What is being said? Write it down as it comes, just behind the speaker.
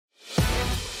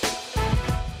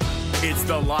It's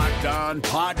the Locked On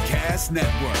Podcast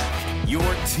Network, your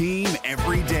team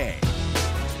every day.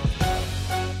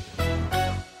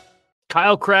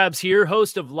 Kyle Krabs here,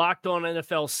 host of Locked On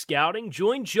NFL Scouting.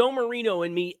 Join Joe Marino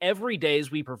and me every day as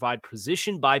we provide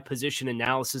position-by-position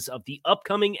analysis of the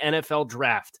upcoming NFL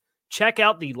Draft. Check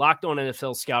out the Locked On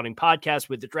NFL Scouting podcast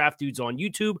with the Draft Dudes on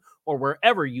YouTube or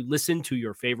wherever you listen to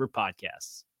your favorite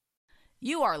podcasts.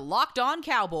 You are Locked On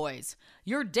Cowboys,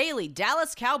 your daily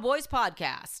Dallas Cowboys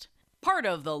podcast. Part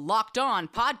of the Locked On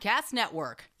Podcast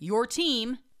Network, your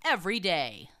team every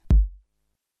day.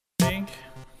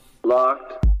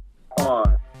 Locked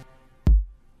on.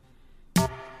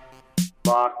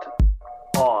 Locked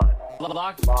on.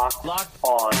 Locked on. Locked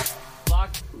on.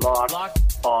 Locked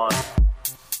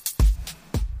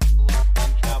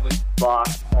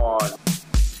on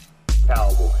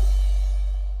Cowboys.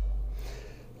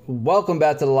 Welcome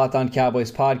back to the Locked On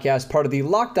Cowboys podcast, part of the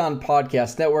Locked On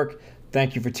Podcast Network.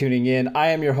 Thank you for tuning in. I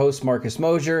am your host, Marcus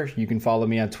Mosier. You can follow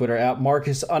me on Twitter at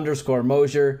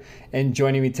Marcus_Mosier. And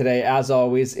joining me today, as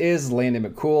always, is Landon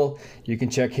McCool. You can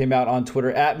check him out on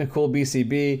Twitter at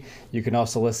McCoolBCB. You can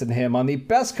also listen to him on the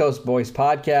Best Coast Boys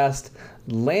podcast.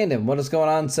 Landon, what is going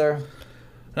on, sir?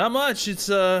 Not much. It's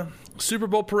Super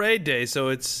Bowl parade day, so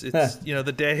it's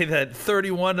the day that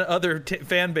 31 other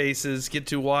fan bases get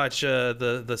to watch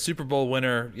the Super Bowl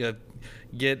winner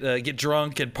get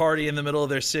drunk and party in the middle of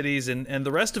their cities, and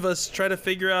the rest of us try to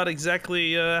figure out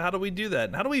exactly how do we do that,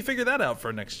 and how do we figure that out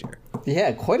for next year.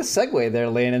 Yeah, quite a segue there,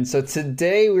 Landon. So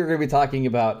today we're going to be talking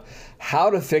about how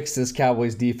to fix this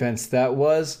Cowboys defense that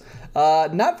was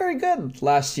not very good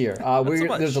last year. Not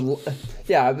so much.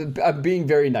 I'm being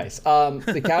very nice.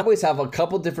 The Cowboys have a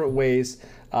couple different ways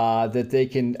that they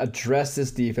can address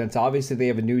this defense. Obviously, they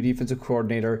have a new defensive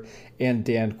coordinator and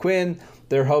Dan Quinn.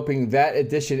 They're hoping that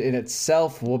addition in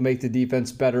itself will make the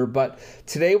defense better. But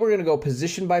today we're going to go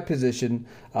position by position,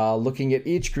 looking at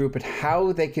each group and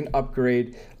how they can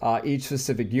upgrade each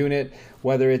specific unit,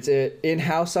 whether it's an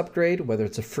in-house upgrade, whether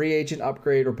it's a free agent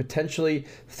upgrade, or potentially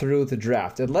through the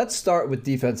draft. And let's start with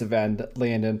defensive end,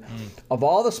 Landon. Of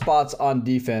all the spots on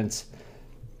defense,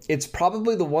 it's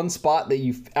probably the one spot that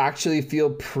you actually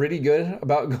feel pretty good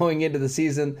about going into the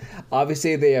season.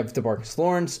 Obviously, they have DeMarcus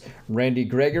Lawrence. Randy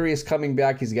Gregory is coming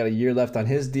back. He's got a year left on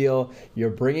his deal.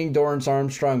 You're bringing Dorrance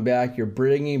Armstrong back. You're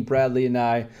bringing Bradley and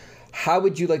I. How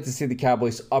would you like to see the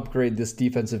Cowboys upgrade this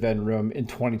defensive end room in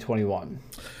 2021?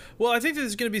 Well, I think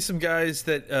there's going to be some guys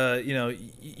that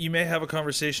you may have a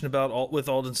conversation about with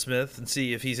Aldon Smith and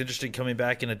see if he's interested in coming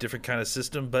back in a different kind of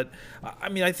system. But I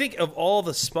mean, I think of all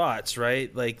the spots,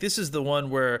 right? Like this is the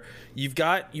one where you've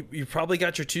probably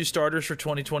got your two starters for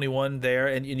 2021 there,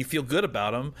 and you feel good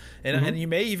about them, and you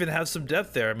may even have some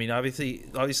depth there. I mean, obviously,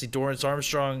 Dorrance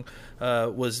Armstrong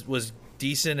was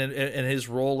decent in his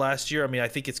role last year. I mean, I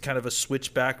think it's kind of a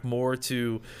switch back more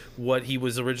to what he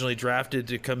was originally drafted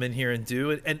to come in here and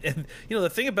do. And the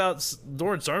thing about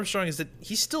Dorrance Armstrong is that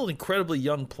he's still an incredibly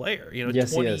young player.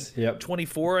 Yes, he is. Yep.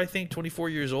 24, I think, 24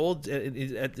 years old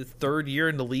at the third year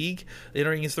in the league,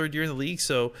 entering his third year in the league.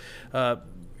 So,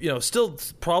 still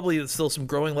some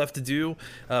growing left to do.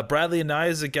 Bradley and I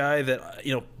is a guy that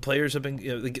players have been,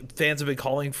 fans have been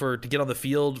calling for to get on the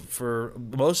field for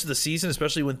most of the season,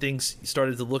 especially when things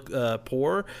started to look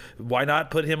poor. Why not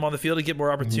put him on the field to get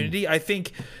more opportunity? I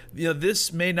think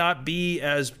this may not be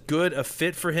as good a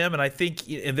fit for him, and I think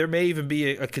there may even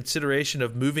be a consideration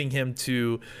of moving him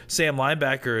to Sam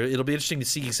linebacker. It'll be interesting to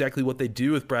see exactly what they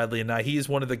do with Bradley and I. He is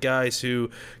one of the guys who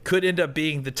could end up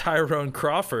being the Tyrone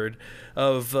Crawford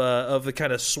of the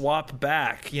kind of swap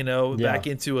back, back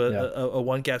into a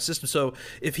one gap system. So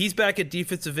if he's back at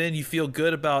defensive end, you feel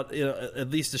good about at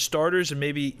least the starters and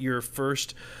maybe your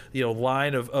first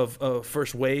line of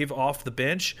first wave off the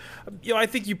bench. I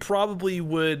think you probably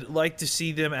would like to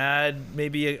see them add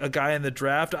maybe a guy in the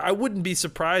draft. I wouldn't be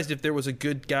surprised if there was a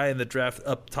good guy in the draft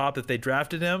up top if they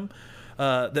drafted him.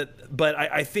 But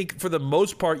I think for the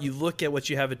most part, you look at what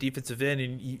you have at defensive end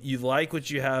and you like what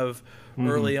you have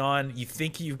early on. You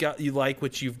think you like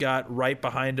what you've got right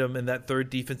behind them in that third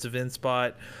defensive end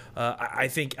spot. I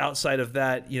think outside of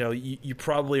that, you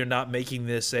probably are not making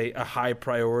this a high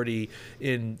priority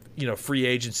in free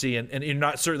agency, and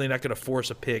you're certainly not going to force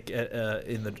a pick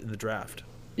in the draft.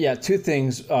 Yeah, two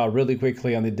things really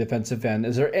quickly on the defensive end.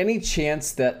 Is there any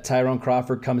chance that Tyrone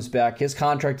Crawford comes back? His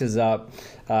contract is up.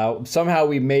 Somehow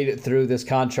we made it through this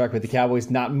contract with the Cowboys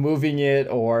not moving it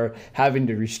or having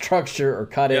to restructure or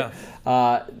cut it.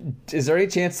 Is there any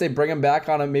chance they bring him back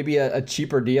on maybe a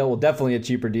cheaper deal? Well, definitely a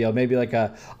cheaper deal. Maybe like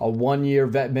a 1-year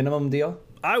vet minimum deal?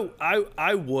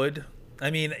 I would. I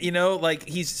mean, like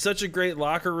he's such a great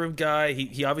locker room guy.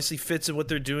 He obviously fits in what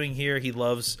they're doing here. He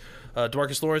loves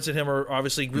DeMarcus Lawrence and him are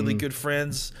obviously really good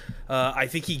friends. I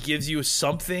think he gives you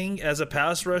something as a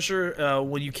pass rusher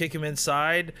when you kick him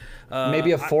inside.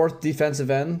 Maybe a fourth defensive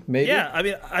end. Maybe. Yeah, I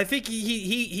mean, I think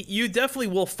he you definitely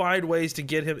will find ways to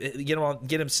get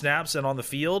him snaps and on the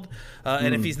field.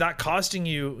 And if he's not costing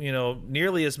you,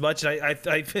 nearly as much, I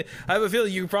have a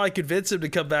feeling you can probably convince him to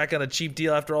come back on a cheap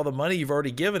deal after all the money you've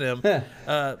already given him.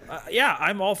 Yeah,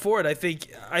 I'm all for it. I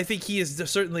think he has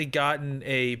certainly gotten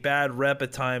a bad rep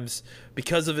at times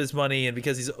because of his money and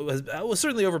because was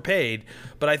certainly overpaid.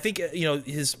 But I think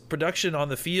his production on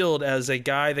the field as a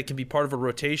guy that can be part of a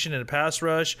rotation in a pass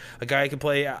rush, a guy who can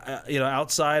play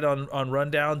outside on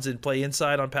rundowns and play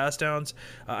inside on pass downs.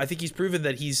 I think he's proven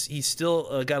that he's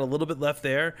still got a little bit left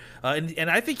there,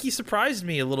 and I think he surprised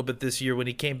me a little bit this year when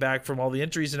he came back from all the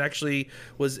injuries and actually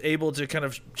was able to kind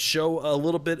of show a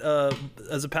little bit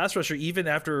as a pass rusher even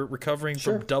after recovering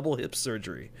from double hip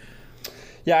surgery.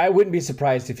 Yeah, I wouldn't be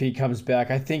surprised if he comes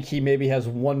back. I think he maybe has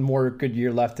one more good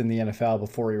year left in the NFL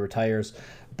before he retires.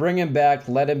 Bring him back,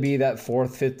 let him be that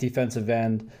fourth, fifth defensive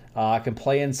end. Can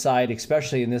play inside,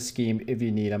 especially in this scheme if you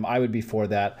need him. I would be for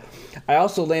that. I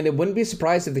also, Landon, wouldn't be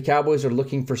surprised if the Cowboys are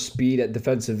looking for speed at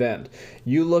defensive end.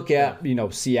 You look at,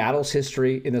 Seattle's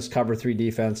history in this cover 3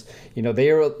 defense.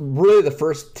 They are really the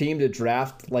first team to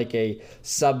draft like a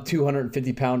sub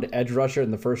 250-pound edge rusher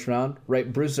in the first round,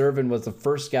 right? Bruce Irvin was the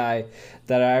first guy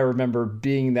that I remember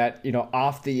being that,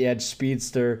 off the edge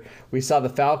speedster. We saw the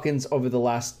Falcons over the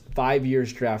last 5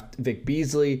 years draft Vic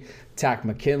Beasley, Tack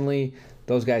McKinley.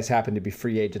 Those guys happen to be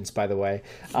free agents, by the way.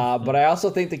 But I also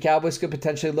think the Cowboys could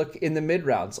potentially look in the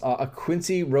mid-rounds. A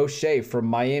Quincy Roche from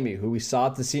Miami, who we saw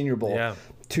at the Senior Bowl. Yeah.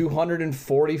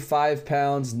 245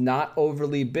 pounds, not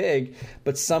overly big,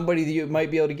 but somebody that you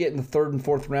might be able to get in the third and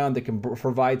fourth round that can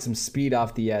provide some speed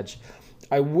off the edge.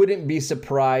 I wouldn't be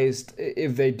surprised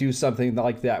if they do something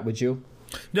like that, would you?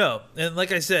 No, and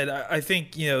like I said, I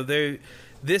think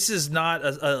this is not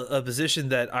a position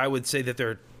that I would say that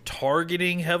they're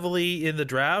targeting heavily in the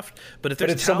draft, but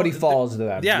if somebody falls to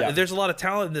them, there's a lot of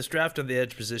talent in this draft on the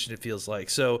edge position, it feels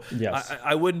like. So yes.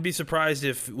 I wouldn't be surprised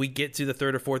if we get to the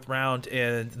third or fourth round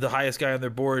and the highest guy on their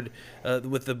board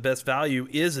with the best value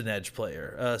is an edge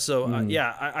player.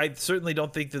 I certainly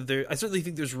don't think that I certainly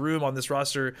think there's room on this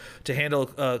roster to handle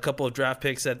a couple of draft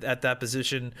picks at that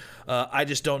position. I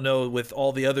just don't know with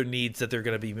all the other needs that they're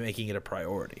going to be making it a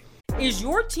priority. Is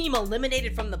your team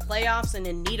eliminated from the playoffs and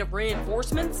in need of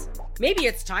reinforcements? Maybe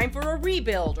it's time for a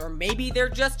rebuild, or maybe they're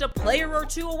just a player or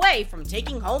two away from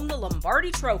taking home the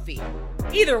Lombardi Trophy.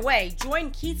 Either way, join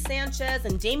Keith Sanchez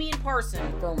and Damian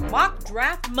Parson for Mock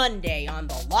Draft Monday on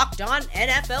the Locked On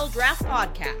NFL Draft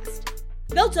Podcast.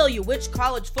 They'll tell you which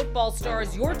college football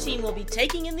stars your team will be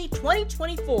taking in the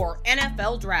 2024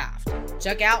 NFL Draft.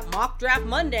 Check out Mock Draft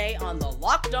Monday on the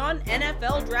Locked On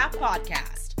NFL Draft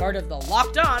Podcast, part of the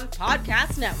Locked On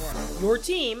Podcast Network, your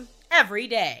team every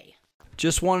day.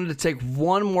 Just wanted to take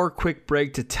one more quick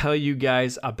break to tell you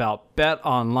guys about Bet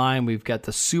Online. We've got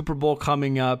the Super Bowl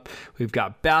coming up. We've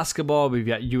got basketball. We've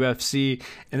got UFC.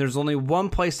 And there's only one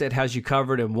place that has you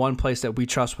covered and one place that we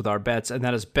trust with our bets, and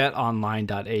that is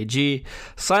betonline.ag.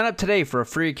 Sign up today for a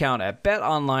free account at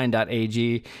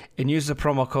betonline.ag and use the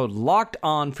promo code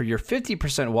LOCKEDON for your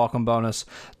 50% welcome bonus.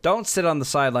 Don't sit on the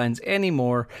sidelines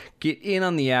anymore. Get in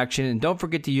on the action, and don't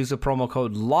forget to use the promo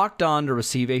code LOCKEDON to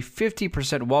receive a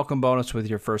 50% welcome bonus with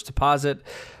your first deposit.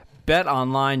 Bet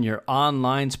Online, your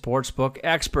online sportsbook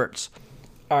experts.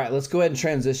 All right, let's go ahead and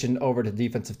transition over to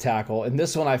defensive tackle. And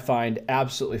this one I find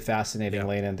absolutely fascinating,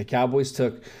 Landon. The Cowboys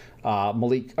took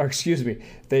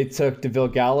they took DeVille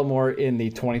Gallimore in the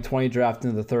 2020 draft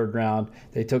in the third round.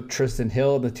 They took Tristan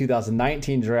Hill in the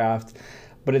 2019 draft.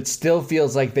 But it still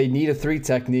feels like they need a 3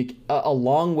 technique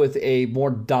along with a more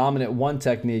dominant 1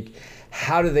 technique.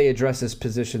 How do they address this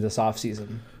position this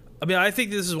offseason? I mean, I think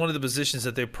this is one of the positions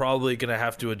that they're probably going to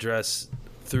have to address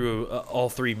through all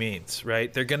 3 means,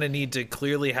 right? They're going to need to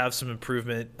clearly have some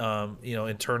improvement,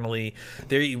 internally.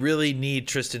 They really need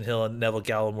Tristan Hill and Neville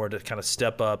Gallimore to kind of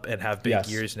step up and have big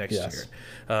years next year.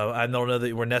 I don't know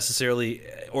that we're necessarily,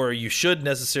 or you should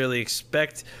necessarily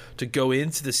expect to go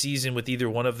into the season with either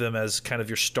one of them as kind of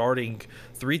your starting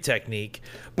 3 technique.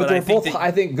 But they're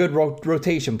I think good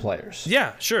rotation players.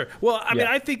 Yeah, sure. Well, I mean,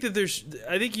 I think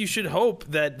you should hope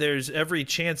that there's every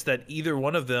chance that either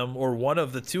one of them or one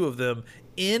of the 2 of them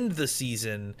end the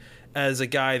season as a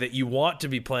guy that you want to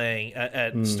be playing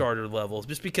at starter levels,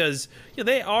 just because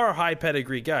they are high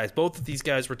pedigree guys. Both of these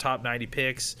guys were top 90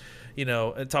 picks,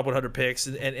 top 100 picks,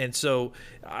 and so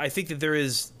I think that there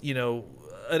is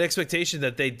an expectation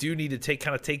that they do need to take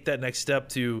that next step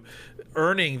to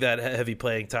earning that heavy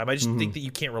playing time. I just think that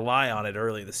you can't rely on it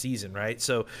early in the season, right?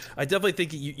 So I definitely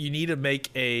think you need to make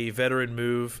a veteran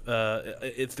move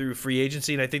through free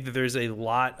agency, and I think that there's a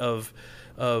lot of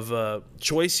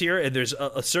choice here, and there's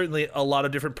certainly a lot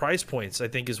of different price points, I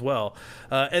think, as well.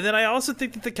 And then I also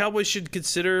think that the Cowboys should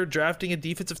consider drafting a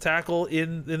defensive tackle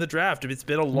in the draft. It's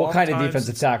been a long time. What kind of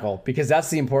defensive tackle? Because that's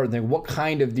the important thing. What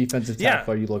kind of defensive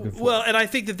tackle are you looking for? Well, and I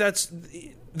think that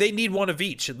they need one of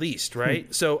each at least,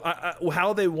 right? So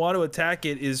how they want to attack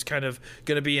it is kind of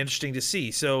going to be interesting to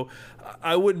see. So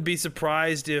I wouldn't be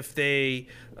surprised if they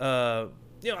I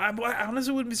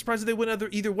honestly wouldn't be surprised if they went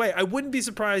either way. I wouldn't be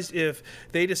surprised if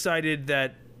they decided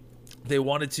that they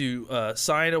wanted to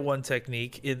sign a one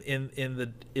technique in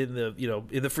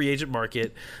the free agent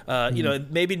market.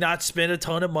 Maybe not spend a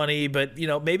ton of money, but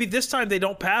maybe this time they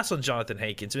don't pass on Jonathan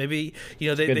Hankins. Maybe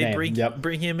they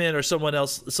bring him in, or someone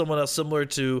else similar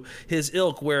to his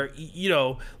ilk. Where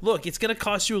look, it's going to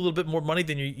cost you a little bit more money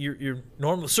than you're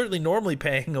normally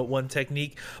paying a one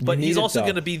technique, but he's also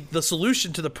going to be the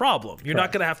solution to the problem. You're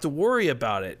not going to have to worry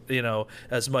about it,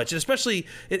 as much. And especially,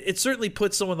 it certainly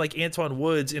puts someone like Antoine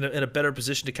Woods in a better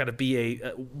position to kind of be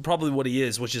probably what he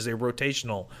is, which is a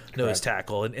rotational nose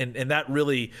tackle, and that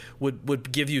really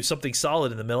would give you something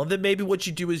solid in the middle. And then maybe what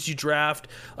you do is you draft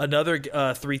another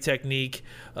three technique,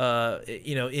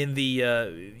 in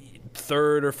the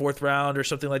third or fourth round or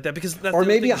something like that, because or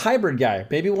maybe a hybrid guy,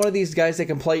 maybe one of these guys that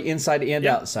can play inside and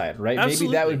outside, right? Absolutely.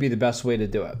 Maybe that would be the best way to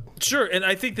do it. Sure, and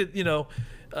I think that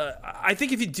I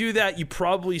think if you do that, you're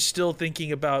probably still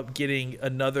thinking about getting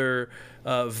another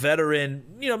veteran,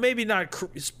 maybe not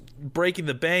breaking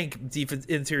the bank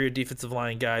interior defensive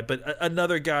line guy, but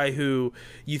another guy who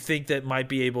you think that might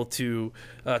be able to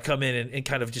come in and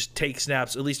kind of just take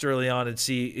snaps, at least early on, and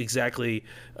see exactly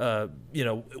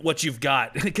what you've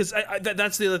got. Because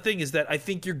that's the other thing, is that I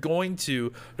think you're going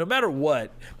to, no matter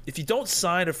what, if you don't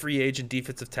sign a free agent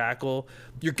defensive tackle,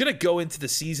 you're going to go into the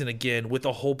season again with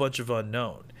a whole bunch of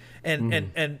unknown.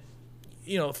 And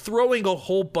throwing a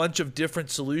whole bunch of different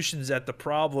solutions at the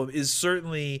problem is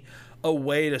certainly a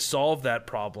way to solve that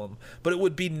problem, but it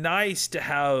would be nice to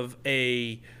have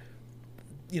a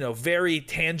very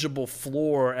tangible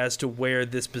floor as to where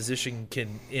this position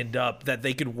can end up, that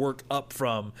they could work up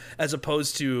from, as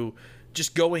opposed to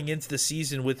just going into the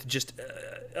season with just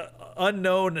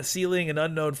unknown ceiling and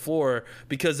unknown floor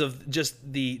because of just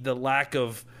the lack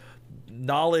of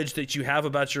knowledge that you have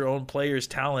about your own players'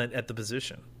 talent at the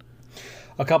position.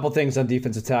 A couple things on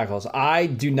defensive tackles. I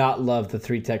do not love the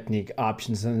three technique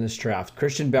options in this draft.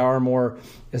 Christian Barmore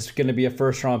is going to be a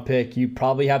first-round pick. You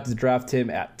probably have to draft him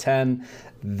at 10.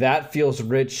 That feels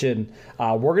rich, and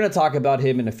we're going to talk about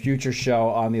him in a future show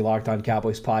on the Locked On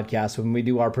Cowboys podcast when we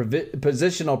do our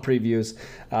positional previews.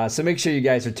 So make sure you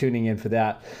guys are tuning in for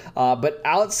that. But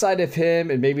outside of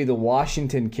him and maybe the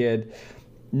Washington kid,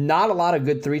 not a lot of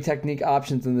good three technique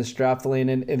options in this draft lane.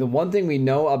 And the one thing we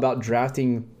know about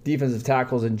drafting defensive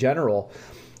tackles in general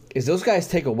is those guys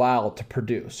take a while to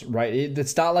produce, right?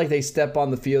 It's not like they step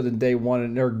on the field in day one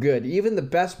and they're good. Even the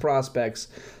best prospects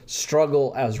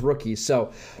struggle as rookies.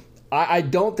 So I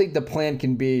don't think the plan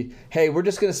can be, hey, we're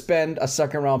just going to spend a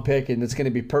second-round pick and it's going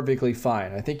to be perfectly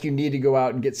fine. I think you need to go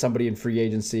out and get somebody in free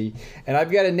agency. And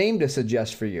I've got a name to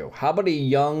suggest for you. How about a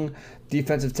young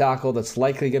defensive tackle that's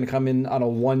likely going to come in on a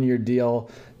one-year deal,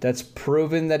 that's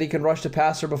proven that he can rush the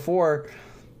passer before?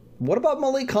 What about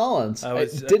Malik Collins?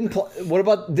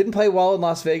 Didn't play well in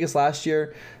Las Vegas last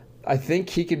year. I think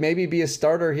he could maybe be a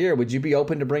starter here. Would you be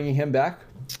open to bringing him back?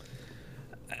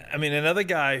 I mean, another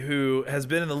guy who has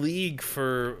been in the league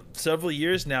for several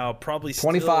years now, probably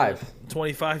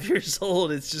 25 years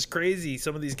old. It's just crazy.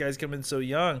 Some of these guys come in so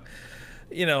young.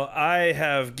 I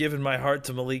have given my heart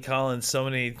to Malik Collins so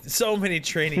many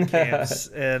training camps,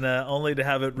 and only to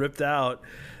have it ripped out.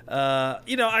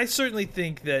 I certainly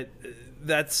think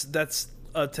that's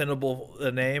a tenable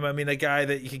name. I mean, a guy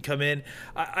that you can come in.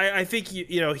 I think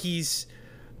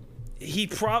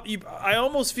I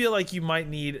almost feel like you might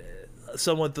need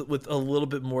someone with a little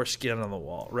bit more skin on the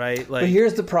wall, right? But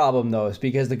here's the problem, though, is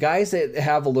because the guys that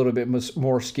have a little bit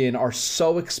more skin are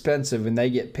so expensive and they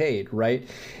get paid, right?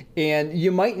 And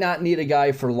you might not need a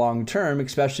guy for long term,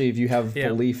 especially if you have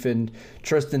belief in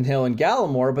Tristan Hill and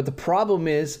Gallimore. But the problem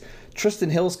is Tristan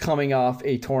Hill's coming off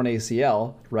a torn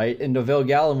ACL, right? And Neville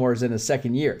Gallimore is in his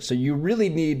second year. So you really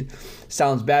need,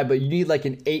 sounds bad, but you need like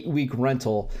an 8-week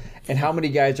rental. And how many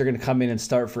guys are going to come in and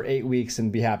start for 8 weeks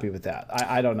and be happy with that?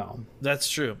 I don't know. That's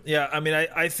true. Yeah, I mean,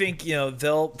 I think,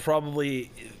 they'll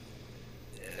probably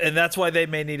 – and that's why they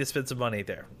may need to spend some money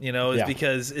there,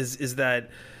 because is that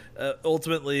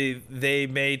ultimately they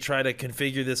may try to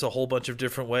configure this a whole bunch of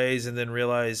different ways and then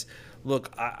realize,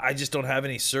 look, I just don't have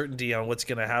any certainty on what's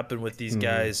going to happen with these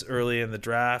guys early in the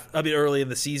draft. I mean, early in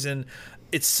the season.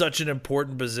 It's such an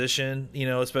important position,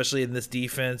 especially in this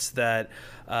defense, that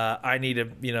I need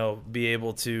to, be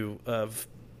able to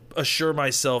assure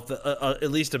myself that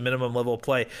at least a minimum level of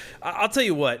play. I'll tell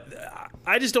you what,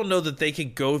 I just don't know that they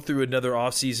can go through another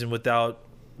offseason without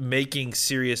making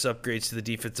serious upgrades to the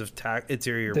defensive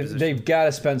interior position. They've got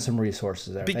to spend some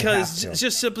resources there.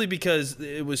 Just simply because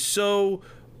it was so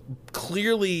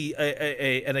clearly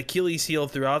an Achilles heel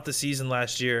throughout the season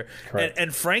last year.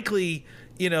 And frankly,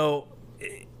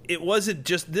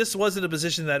 this wasn't a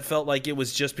position that felt like it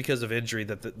was just because of injury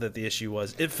that the issue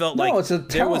was. It felt like it's a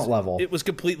talent level. It was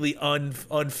completely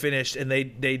unfinished, and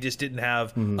they just didn't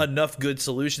have enough good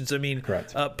solutions. I mean,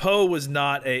 Poe was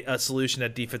not a solution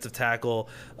at defensive tackle,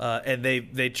 and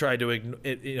they tried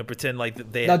to pretend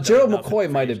like they. Now Gerald McCoy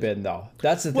might have been though.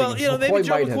 That's the thing. Well, maybe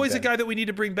Gerald McCoy's a guy that we need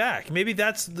to bring back. Maybe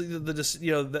that's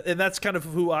and that's kind of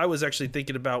who I was actually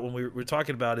thinking about when we were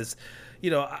talking about is,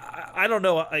 I don't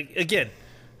know. Again.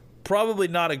 Probably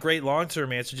not a great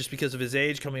long-term answer just because of his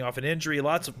age, coming off an injury,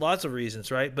 lots of reasons,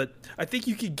 right? But I think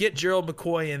you could get Gerald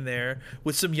McCoy in there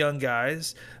with some young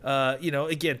guys.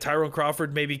 Again, Tyrone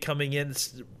Crawford maybe coming in,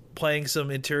 playing some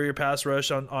interior pass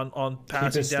rush on passing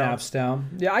Keep his snaps down.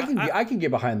 Yeah, I can get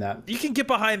behind that. You can get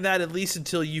behind that at least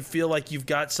until you feel like you've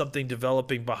got something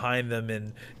developing behind them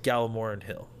in Gallimore and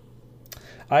Hill.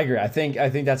 I agree. I think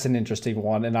that's an interesting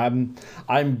one, and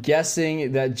I'm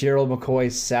guessing that Gerald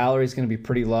McCoy's salary is going to be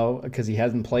pretty low because he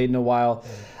hasn't played in a while.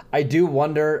 I do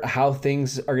wonder how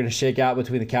things are going to shake out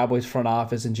between the Cowboys front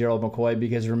office and Gerald McCoy,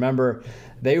 because remember,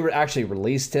 they actually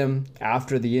released him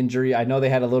after the injury. I know they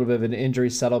had a little bit of an injury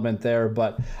settlement there,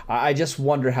 but I just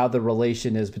wonder how the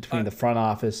relation is between the front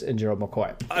office and Gerald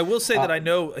McCoy. I will say that I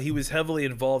know he was heavily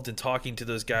involved in talking to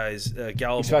those guys,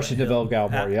 Gallimore, especially DeVille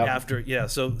Gallimore.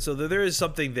 So there is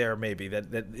something there maybe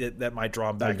that might draw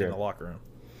him back in the locker room.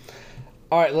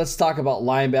 All right, let's talk about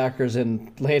linebackers.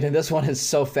 And Landon, this one is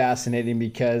so fascinating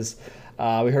because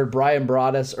we heard Brian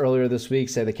Broaddus earlier this week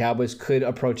say the Cowboys could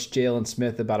approach Jalen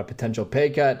Smith about a potential pay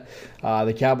cut.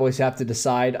 The Cowboys have to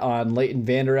decide on Leighton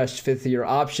Vander Esch's fifth-year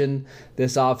option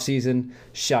this offseason.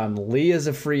 Sean Lee is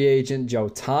a free agent. Joe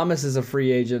Thomas is a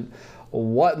free agent.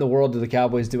 What in the world do the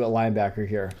Cowboys do at linebacker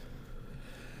here?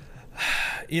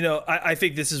 I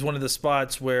think this is one of the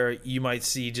spots where you might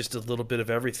see just a little bit of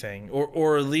everything,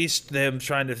 or at least them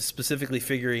trying to specifically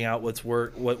figuring out what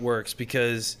works,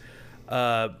 because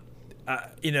they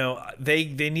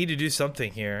need to do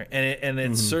something here, and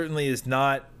it certainly is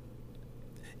not.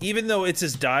 Even though it's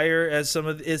as dire as some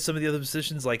of the other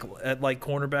positions, like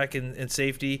cornerback and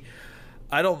safety,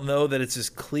 I don't know that it's as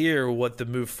clear what the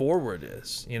move forward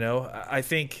is. I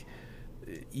think.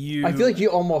 I feel like you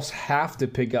almost have to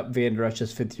pick up Vander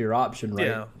Esch's fifth-year option, right?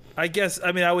 Yeah, I guess.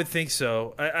 I mean, I would think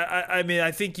so.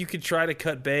 I think you could try to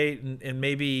cut bait, and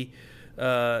maybe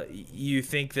you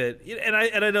think that. And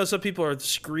I know some people are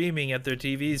screaming at their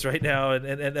TVs right now and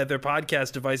at their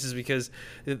podcast devices because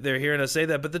they're hearing us say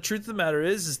that. But the truth of the matter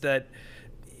is that,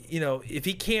 if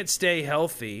he can't stay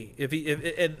healthy,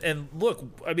 think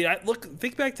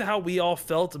back to how we all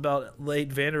felt about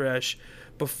Leighton Vander Esch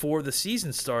before the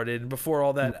season started and before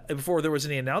all that, before there was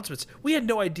any announcements. We had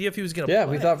no idea if he was going to play. Yeah,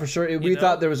 we thought for sure. We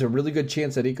thought there was a really good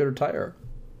chance that he could retire.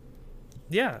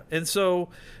 Yeah, and so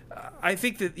I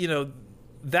think that,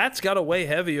 that's got to weigh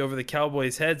heavy over the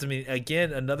Cowboys' heads. I mean,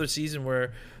 again, another season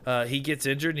where he gets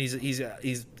injured and he's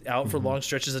out for long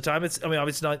stretches of time.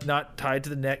 Obviously not tied to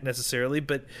the neck necessarily,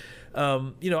 but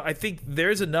I think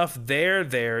there's enough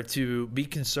there to be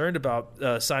concerned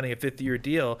about signing a fifth-year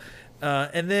deal.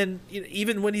 And then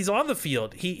even when he's on the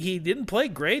field, he didn't play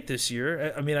great this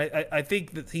year. I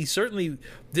think that he certainly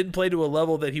didn't play to a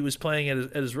level that he was playing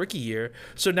at his rookie year.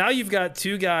 So now you've got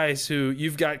two guys who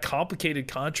you've got complicated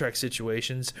contract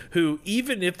situations who,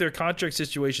 even if their contract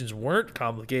situations weren't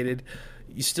complicated,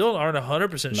 you still aren't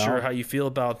 100% sure how you feel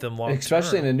about them long term.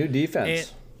 Especially in a new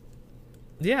defense.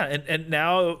 And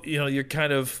now, you're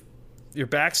kind of your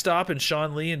backstop, and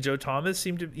Sean Lee and Joe Thomas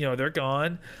seem to, they're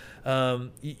gone.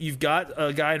 You've got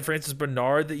a guy in Francis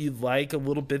Bernard that you like a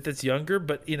little bit that's younger,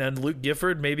 but and Luke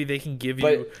Gifford, maybe they can give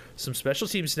you some special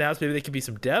team snaps. Maybe they can be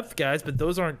some depth guys, but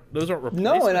those aren't replacements.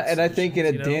 No, and I think in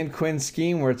a Dan Quinn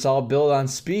scheme where it's all built on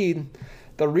speed,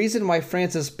 the reason why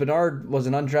Francis Bernard was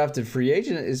an undrafted free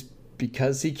agent is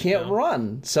because he can't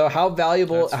run. So how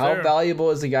valuable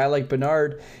is a guy like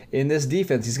Bernard in this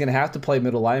defense? He's going to have to play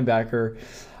middle linebacker.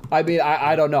 I mean,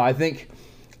 I don't know. I think,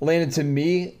 Landon, to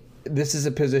me, this is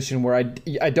a position where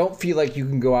I don't feel like you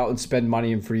can go out and spend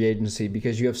money in free agency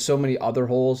because you have so many other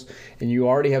holes and you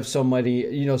already have so many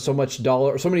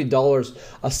dollars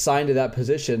assigned to that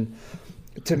position.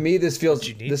 To me, this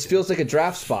feels like a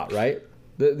draft spot, right?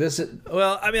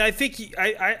 Well, I mean, I think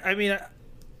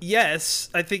yes,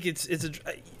 I think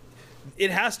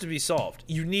it has to be solved.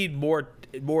 You need more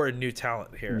new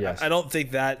talent here. Yes. I don't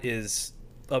think that is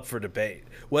up for debate.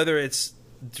 Whether it's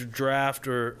draft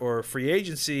or free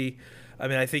agency, I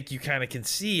mean, I think you kind of can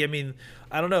see. I mean,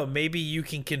 I don't know. Maybe you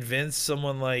can convince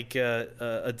someone like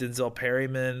a Denzel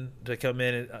Perryman to come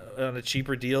in on a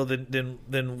cheaper deal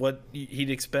than what he'd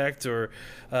expect, or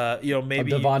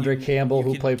maybe Devondre Campbell,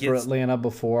 who played for Atlanta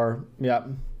before. Yeah.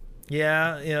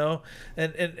 Yeah,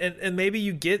 and maybe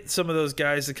you get some of those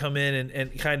guys to come in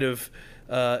and kind of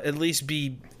at least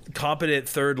be competent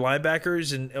third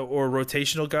linebackers or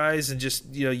rotational guys, and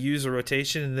just use a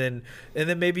rotation, and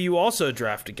then maybe you also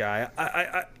draft a guy.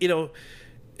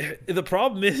 The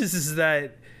problem is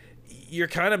that you're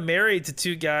kind of married to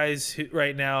two guys who,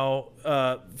 right now,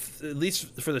 at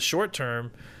least for the short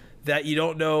term, that you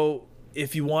don't know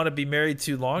if you want to be married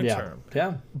to long term.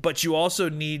 Yeah. But you also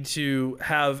need to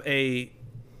have a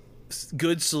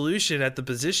good solution at the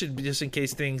position just in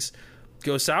case things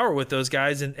go sour with those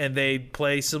guys and they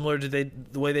play similar to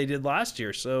the way they did last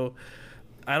year. So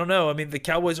I don't know. I mean, the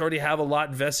Cowboys already have a lot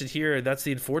invested here. That's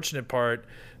the unfortunate part,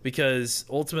 because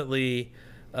ultimately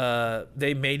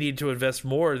they may need to invest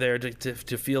more there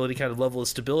to feel any kind of level of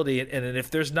stability. And if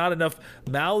there's not enough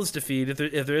mouths to feed,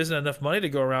 if there isn't enough money to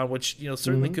go around, which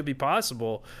certainly could be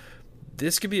possible,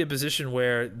 this could be a position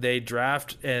where they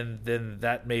draft and then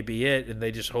that may be it, and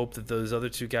they just hope that those other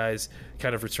two guys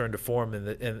kind of return to form in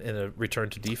a return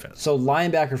to defense. So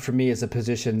linebacker for me is a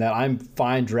position that I'm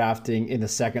fine drafting in the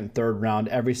second, third round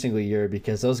every single year,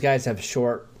 because those guys have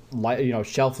short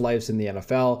shelf lives in the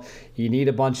NFL. You need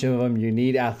a bunch of them. You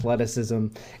need athleticism,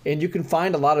 and you can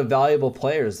find a lot of valuable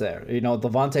players there.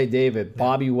 Levante David,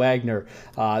 Bobby Wagner.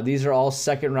 These are all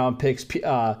second round picks.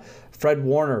 Fred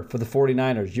Warner for the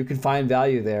 49ers. You can find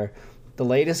value there. The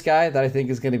latest guy that I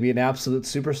think is going to be an absolute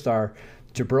superstar,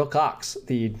 Jabril Cox,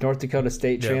 the North Dakota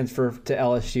State transfer to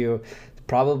LSU.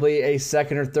 Probably a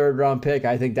second or third round pick.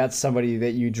 I think that's somebody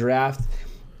that you draft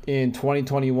in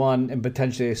 2021 and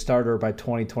potentially a starter by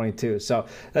 2022. So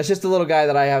that's just a little guy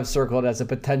that I have circled as a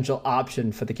potential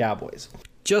option for the Cowboys.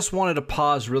 Just wanted to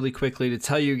pause really quickly to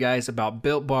tell you guys about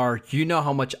Built Bar. You know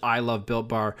how much I love Built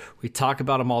Bar. We talk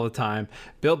about them all the time.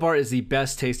 Built Bar is the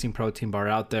best tasting protein bar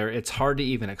out there. It's hard to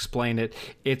even explain it.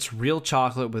 It's real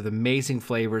chocolate with amazing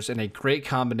flavors and a great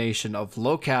combination of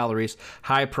low calories,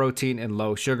 high protein, and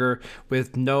low sugar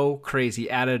with no crazy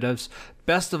additives.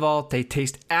 Best of all, they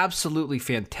taste absolutely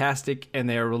fantastic, and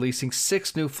they are releasing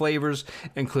 6 new flavors,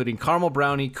 including caramel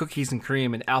brownie, cookies and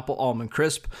cream, and apple almond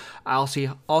crisp. I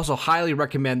also highly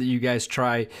recommend that you guys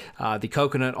try the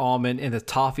coconut almond and the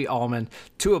toffee almond,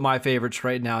 2 of my favorites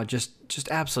right now. Just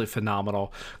absolutely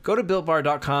phenomenal. Go to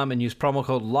BuiltBar.com and use promo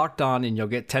code LOCKEDON, and you'll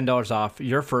get $10 off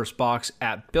your first box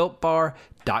at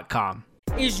BuiltBar.com.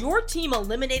 Is your team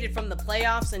eliminated from the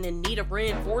playoffs and in need of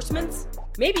reinforcements?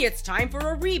 Maybe it's time for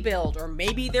a rebuild, or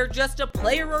maybe they're just a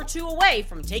player or two away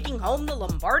from taking home the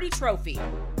Lombardi Trophy.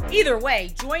 Either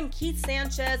way, join Keith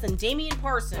Sanchez and Damian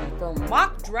Parson for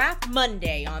Mock Draft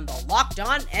Monday on the Locked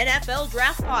On NFL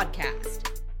Draft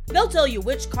Podcast. They'll tell you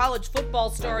which college football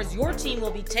stars your team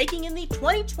will be taking in the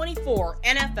 2024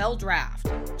 NFL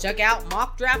Draft. Check out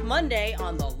Mock Draft Monday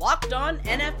on the Locked On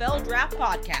NFL Draft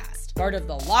Podcast, part of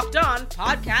the Locked On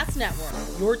Podcast Network,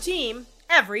 your team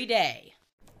every day.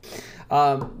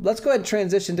 Let's go ahead and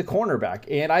transition to cornerback.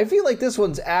 And I feel like this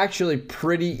one's actually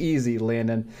pretty easy,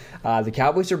 Landon. The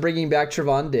Cowboys are bringing back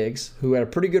Trevon Diggs, who had a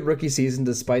pretty good rookie season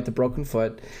despite the broken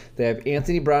foot. They have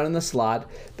Anthony Brown in the slot.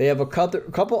 They have a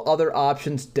couple other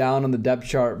options down on the depth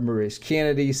chart: Maurice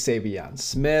Kennedy, Savion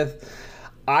Smith.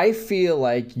 I feel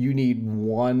like you need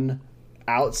one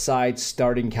outside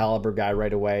starting caliber guy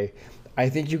right away. I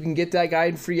think you can get that guy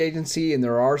in free agency, and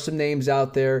there are some names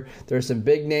out there. There's some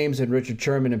big names in Richard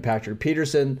Sherman and Patrick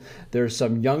Peterson. There's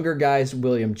some younger guys,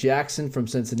 William Jackson from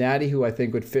Cincinnati, who I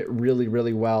think would fit really,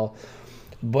 really well.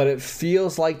 But it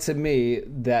feels like to me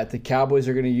that the Cowboys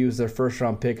are going to use their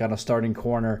first-round pick on a starting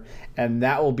corner, and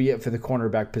that will be it for the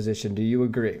cornerback position. Do you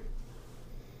agree?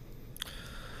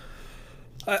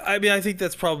 I mean, I think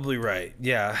that's probably right.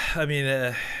 Yeah. I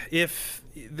mean, if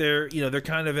they're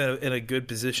kind of in a good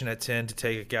position at 10 to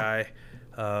take a guy,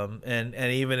 and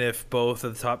even if both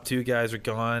of the top 2 guys are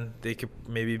gone, they could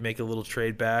maybe make a little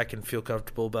trade back and feel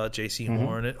comfortable about J.C.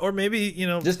 Horn, or maybe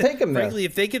just take him there. Frankly,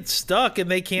 if they get stuck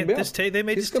and they can't they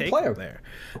may just take him there.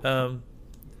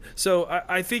 So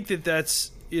I think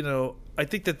that's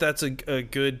a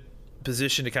good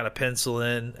position to kind of pencil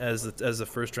in as a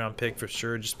first round pick for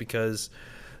sure, just because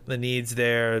the needs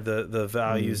there, the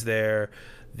values there,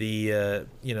 the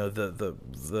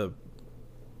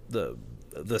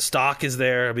stock is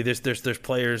there. I mean, there's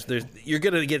players. You're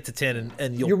gonna get to 10,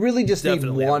 and you really just need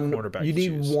one. Quarterback You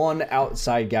need one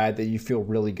outside guy that you feel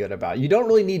really good about. You don't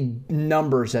really need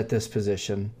numbers at this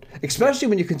position, especially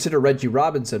when you consider Reggie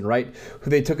Robinson, right? Who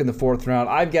they took in the 4th round.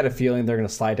 I've got a feeling they're gonna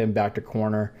slide him back to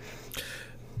corner.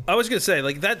 I was gonna say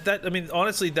like that. I mean,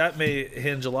 honestly, that may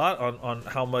hinge a lot on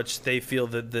how much they feel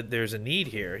that there's a need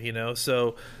here.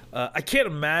 So I can't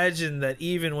imagine that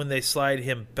even when they slide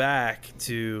him back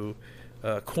to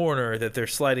corner, that they're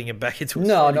sliding him back into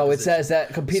a it's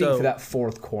that competing for that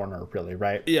 4th corner, really,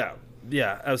 right? Yeah,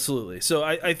 absolutely. So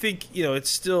I think it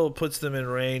still puts them in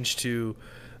range to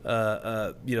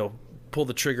pull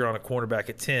the trigger on a cornerback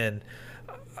at 10.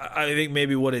 I think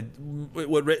maybe what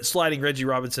sliding Reggie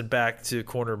Robinson back to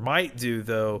corner might do,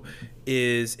 though,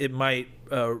 is it might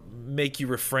make you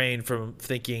refrain from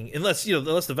thinking, unless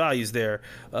the value's there,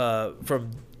 from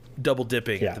double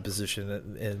dipping at the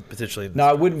position and potentially. No,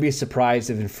 I wouldn't be surprised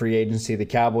if in free agency the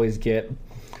Cowboys get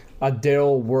a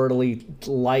Daryl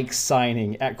Worley-like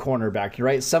signing at cornerback. You're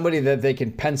right, somebody that they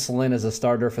can pencil in as a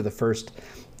starter for the first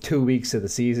 2 weeks of the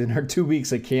season, or 2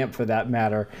 weeks of camp for that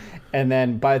matter. And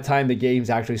then by the time the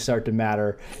games actually start to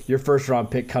matter, your first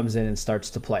round pick comes in and starts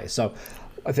to play. So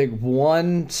I think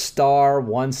one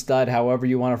stud, however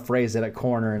you want to phrase it, at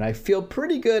corner, and I feel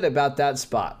pretty good about that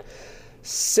spot.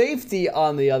 Safety,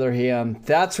 on the other hand,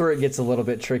 that's where it gets a little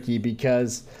bit tricky,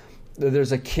 because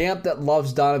there's a camp that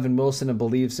loves Donovan Wilson and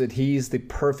believes that he's the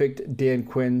perfect Dan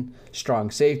Quinn strong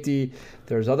safety.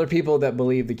 There's other people that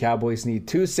believe the Cowboys need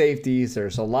 2 safeties.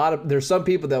 There's some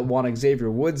people that want Xavier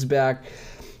Woods back.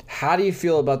 How do you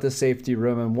feel about the safety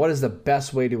room, and what is the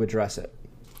best way to address it?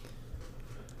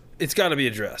 It's got to be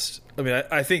addressed. I mean,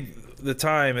 I think the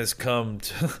time has come.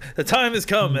 The time has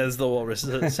come, as the Walrus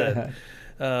said.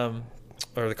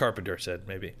 Or the Carpenter said,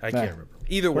 maybe. I can't remember.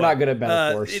 Either one. We're not good at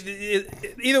metaphors.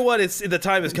 Either one, the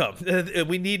time has come.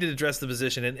 We need to address the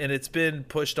position, and it's been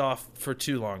pushed off for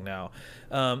too long now.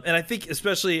 And I think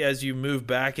especially as you move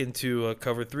back into a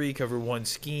cover 3, cover 1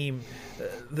 scheme,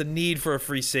 the need for a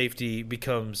free safety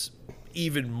becomes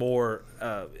even more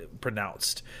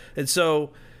pronounced. And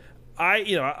so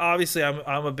obviously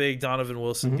I'm a big Donovan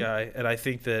Wilson guy, and I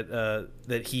think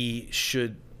that he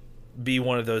should be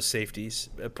one of those safeties,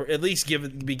 at least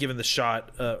be given the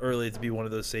shot early to be one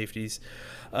of those safeties.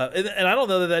 And I don't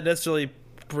know that necessarily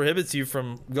prohibits you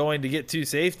from going to get 2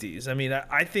 safeties. I mean,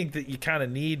 I think that you kind of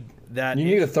need that. You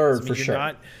need a third for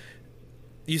sure.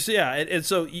 And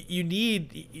so you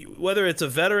need, whether it's a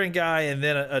veteran guy and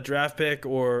then a draft pick,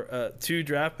 or 2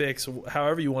 draft picks,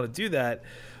 however you want to do that.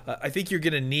 I think you're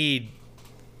going to need,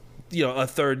 a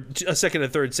second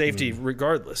and third safety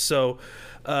regardless. So.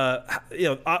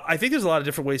 I think there's a lot of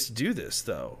different ways to do this,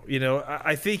 though.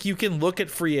 I think you can look at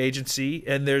free agency,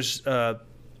 and there's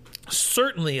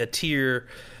certainly a tier,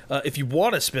 if you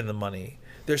want to spend the money.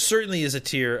 There certainly is a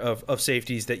tier of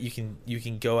safeties that you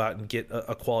can go out and get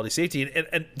a quality safety.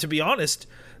 And to be honest,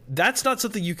 that's not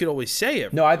something you could always say.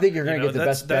 No, I think you're going to get the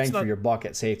best bang for your buck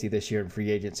at safety this year in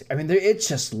free agency. I mean, it's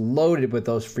just loaded with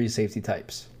those free safety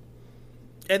types.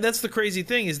 And that's the crazy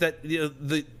thing, is that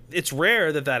it's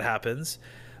rare that happens,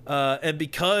 and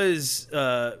because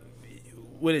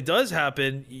when it does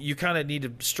happen, you kind of need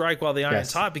to strike while the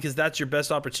iron's hot, because that's your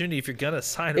best opportunity if you're going to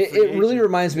sign a free agent. It really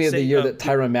reminds me of the year that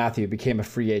Tyrann Mathieu became a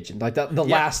free agent, like the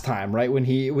last time, right, when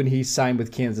he signed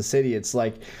with Kansas City. It's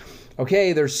like,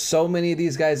 okay, there's so many of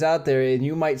these guys out there, and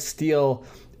you might steal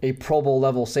a Pro Bowl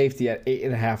level safety at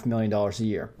 $8.5 million a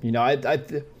year.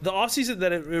 The offseason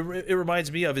that it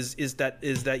reminds me of is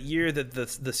that year that the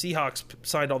Seahawks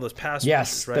signed all those pass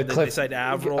rushers, right? They signed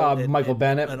Averill, and Michael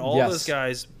Bennett, and all those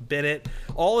guys, Bennett,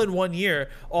 all in one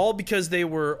year, all because they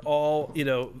were all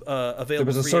available. There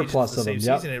was a surplus of them.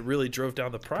 Season. It really drove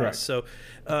down the price. Correct. So,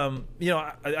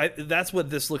 that's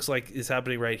what this looks like is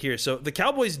happening right here. So the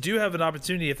Cowboys do have an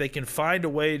opportunity, if they can find a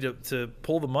way to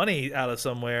pull the money out of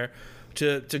somewhere,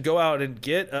 to go out and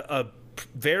get a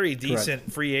very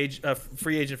decent free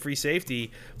agent free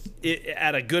safety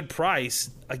at a good price.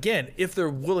 Again, if they're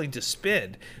willing to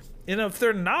spend, and if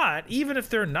they're not,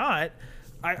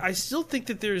 I still think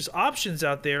that there's options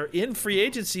out there in free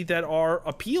agency that are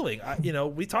appealing.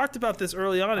 We talked about this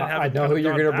early on, and I know who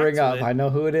you're going to bring up. I know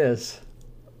who it is.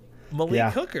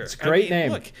 Malik Hooker. It's a great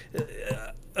name. Look,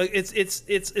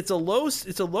 it's a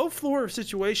low floor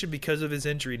situation because of his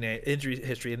injury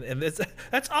history, and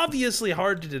that's obviously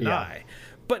hard to deny.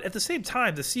 But at the same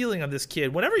time, the ceiling on this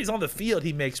kid, whenever he's on the field,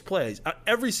 he makes plays at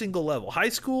every single level, high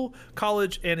school,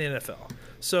 college, and NFL.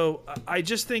 So I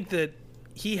just think that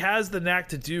he has the knack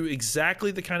to do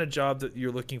exactly the kind of job that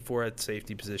you're looking for at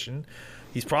safety position.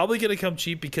 He's probably going to come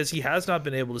cheap because he has not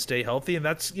been able to stay healthy, and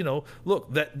that's,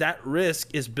 look, that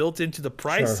risk is built into the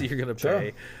price that you're going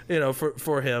to pay,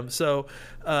 for him. So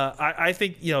I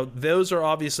think, those are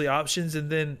obviously options. And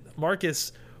then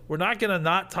Marcus, we're not going to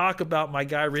not talk about my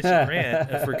guy Richie Grant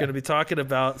if we're going to be talking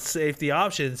about safety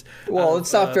options. Well,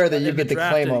 it's not fair that you get to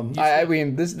claim him. I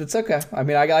mean, it's okay. I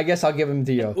mean, I guess I'll give him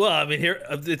to you. Well, I mean, here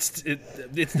it's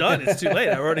done. It's too late.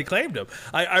 I already claimed him.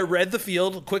 I read the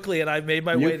field quickly and I made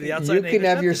my way to the outside. You can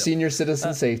have your senior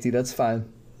citizen safety. That's fine.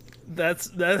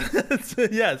 That's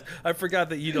yes. I forgot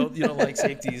that you don't like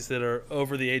safeties that are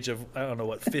over the age of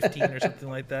 15 or something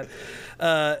like that.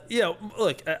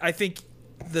 Look, I think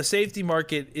the safety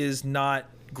market is not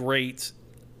great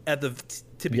at the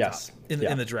tippy top in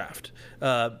the draft.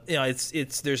 There's not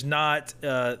there's not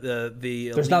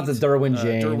the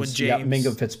Derwin James, Mingo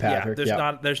Fitzpatrick.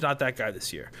 There's not that guy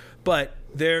this year. But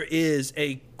there is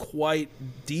a quite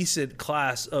decent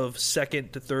class of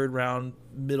second to third round,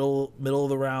 middle of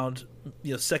the round,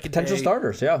 second potential day,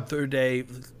 starters, third day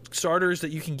starters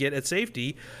that you can get at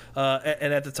safety,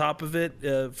 and at the top of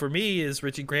it for me is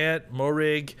Richie Grant,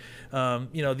 Morig.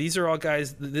 These are all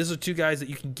guys. These are two guys that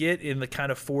you can get in the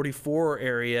kind of 44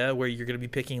 area where you're going to be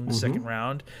picking in the second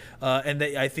round, and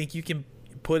I think you can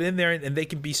put in there and they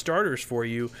can be starters for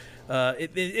you.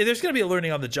 There's going to be a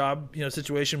learning on the job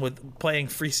situation with playing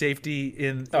free safety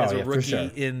as a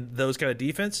rookie in those kind of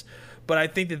defense, but I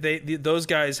think that those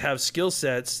guys have skill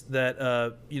sets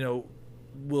that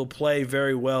will play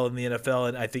very well in the NFL,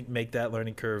 and I think make that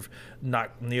learning curve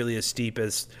not nearly as steep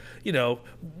as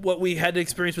what we had to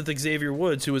experience with Xavier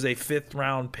Woods, who was a 5th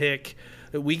round pick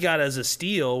that we got as a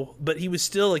steal, but he was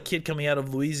still a kid coming out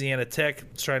of Louisiana Tech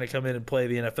trying to come in and play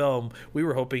the NFL. And we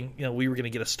were hoping we were going to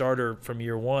get a starter from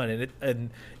year one, and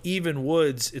even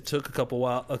Woods, it took a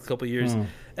couple years,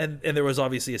 and there was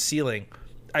obviously a ceiling.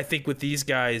 I think with these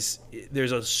guys,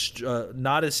 there's a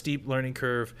not as steep learning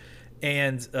curve,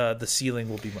 and the ceiling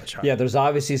will be much higher. Yeah, there's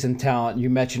obviously some talent. You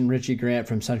mentioned Richie Grant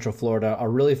from Central Florida, a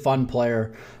really fun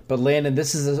player. But Landon,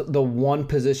 this is the one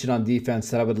position on defense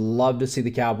that I would love to see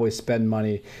the Cowboys spend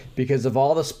money, because of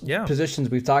all the positions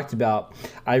we've talked about.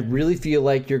 I really feel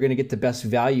like you're going to get the best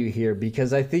value here,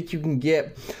 because I think you can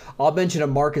get, I'll mention a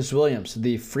Marcus Williams,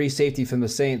 the free safety from the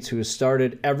Saints, who has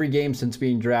started every game since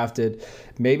being drafted,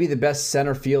 maybe the best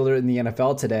center fielder in the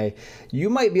NFL today. You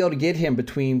might be able to get him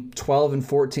between 12 and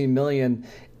 14 million,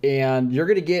 and you're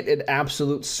going to get an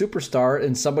absolute superstar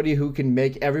and somebody who can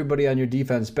make everybody on your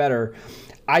defense better.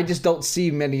 I just don't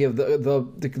see many of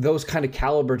those kind of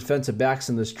caliber defensive backs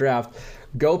in this draft.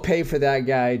 Go pay for that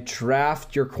guy,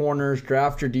 draft your corners,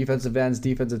 draft your defensive ends,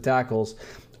 defensive tackles.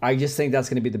 I just think that's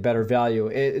going to be the better value.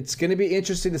 It's going to be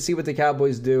interesting to see what the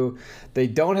Cowboys do. They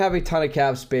don't have a ton of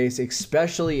cap space,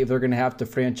 especially if they're going to have to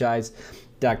franchise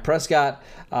Dak Prescott.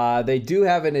 They do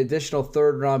have an additional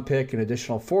 3rd round pick, an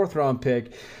additional 4th round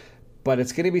pick, but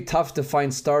it's going to be tough to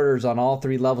find starters on all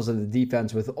 3 levels of the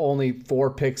defense with only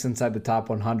 4 picks inside the top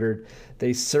 100.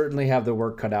 They certainly have the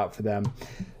work cut out for them.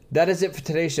 That is it for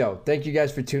today's show. Thank you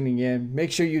guys for tuning in.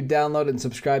 Make sure you download and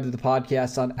subscribe to the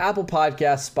podcast on Apple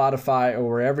Podcasts, Spotify, or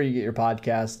wherever you get your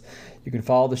podcasts. You can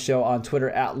follow the show on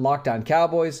Twitter at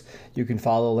LockedOnCowboys. You can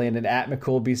follow Landon at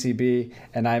McCoolBCB,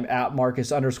 and I'm at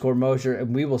Marcus_Mosher,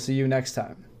 and we will see you next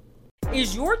time.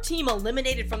 Is your team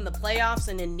eliminated from the playoffs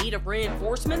and in need of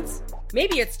reinforcements?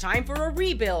 Maybe it's time for a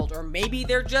rebuild, or maybe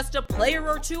they're just a player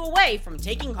or two away from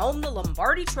taking home the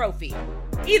Lombardi Trophy.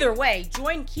 Either way,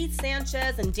 join Keith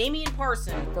Sanchez and Damian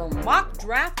Parson for Mock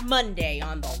Draft Monday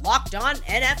on the Locked On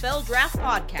NFL Draft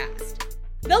Podcast.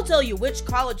 They'll tell you which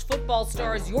college football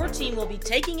stars your team will be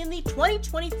taking in the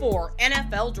 2024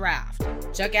 NFL Draft.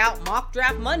 Check out Mock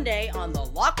Draft Monday on the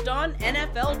Locked On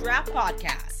NFL Draft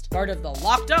Podcast, part of the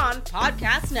Locked On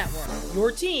Podcast Network,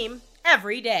 your team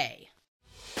every day.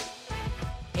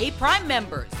 Hey, Prime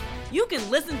members, you can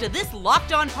listen to this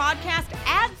Locked On podcast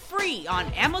ad-free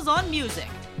on Amazon Music.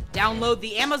 Download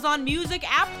the Amazon Music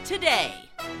app today.